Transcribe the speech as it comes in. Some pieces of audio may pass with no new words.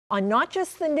on not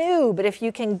just the new, but if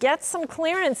you can get some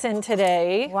clearance in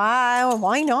today. Wow,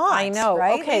 why not? I know,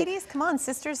 right, okay. ladies? Come on,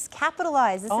 sisters,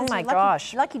 capitalize. This Oh is my your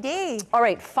gosh. lucky day. All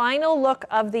right, final look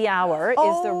of the hour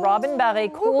is the Robin Barre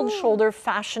cold shoulder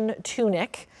fashion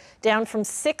tunic, down from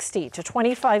 60 to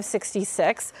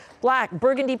 25.66. Black,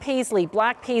 burgundy paisley,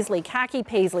 black paisley, khaki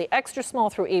paisley, extra small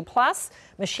through A+,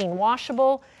 machine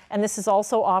washable, and this is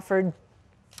also offered.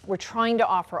 We're trying to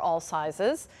offer all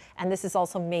sizes, and this is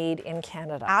also made in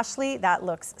Canada. Ashley, that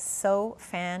looks so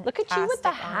fantastic. Look at you with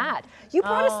the hat. You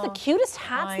brought us the cutest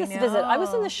hats this visit. I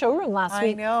was in the showroom last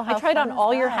week. I know. I tried on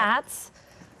all your hats.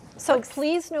 So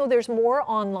please know there's more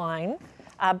online,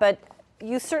 but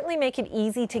you certainly make it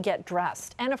easy to get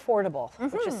dressed and affordable,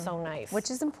 which is so nice. Which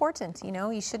is important, you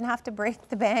know, you shouldn't have to break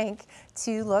the bank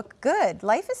to look good.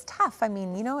 Life is tough. I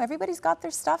mean, you know, everybody's got their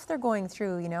stuff they're going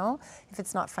through, you know, if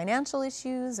it's not financial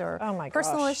issues or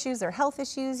personal issues or health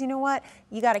issues, you know what,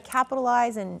 you got to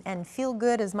capitalize and feel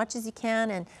good as much as you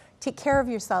can and take care of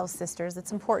yourselves, sisters.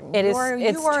 It's important. You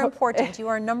are important. You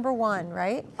are number one,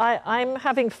 right? I'm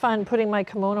having fun putting my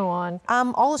kimono on.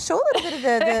 I'll show a little bit of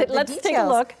the Let's details. take a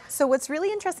look. So what's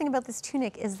really interesting about this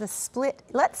tunic is the split.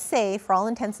 Let's say, for all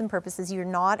intents and purposes, you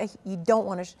don't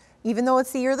want to, even though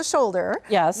it's the year of the shoulder,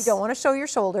 yes, you don't want to show your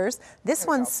shoulders. This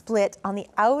one's split on the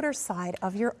outer side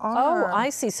of your arm. Oh, I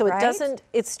see. So it doesn't,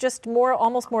 it's just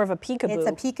almost more of a peekaboo. It's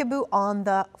a peekaboo on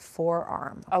the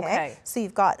forearm. Okay. So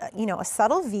you've got, you know, a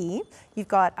subtle V. You've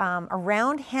got a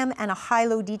round hem and a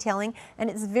high-low detailing, and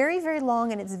it's very, very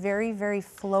long and it's very, very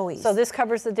flowy. So this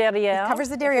covers the derriere. It covers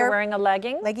the derriere. If you're wearing a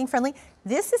legging. Legging friendly.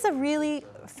 This is a really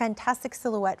fantastic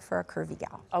silhouette for a curvy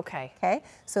gal. Okay. Okay.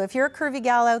 So if you're a curvy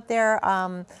gal out there,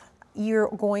 you're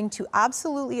going to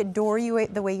absolutely adore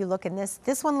the way you look in this.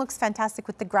 This one looks fantastic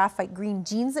with the graphite green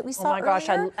jeans that we saw earlier.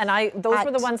 Oh my gosh, those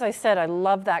were the ones I said. I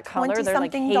love that color. They're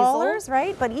like hazel. $20-something,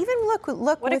 right? But even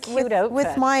look what a cute outfit.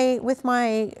 with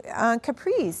my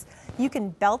capris. You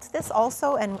can belt this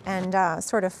also and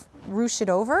sort of ruche it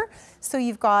over. So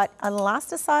you've got an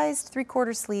elasticized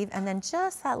 3/4 sleeve and then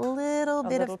just that little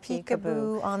bit of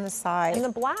peekaboo on the side. And the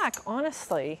black,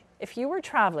 honestly, if you were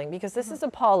traveling, because this is a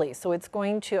poly, so it's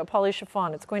going to, a poly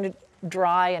chiffon, it's going to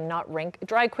dry and not wrinkle,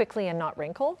 dry quickly and not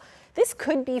wrinkle. This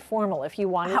could be formal if you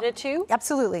wanted it to.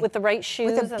 Absolutely. With the right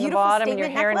shoes and the bottom and your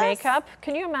hair and makeup.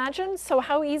 Can you imagine? So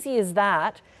how easy is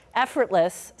that?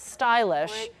 Effortless,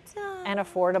 stylish, and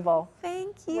affordable.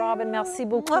 Thank you. Robin, merci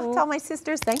beaucoup. Tell my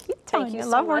sisters thank you. Thank you so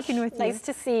much. I love working with you. Nice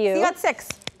to see you. See you at 6.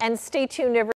 And stay tuned, everyone.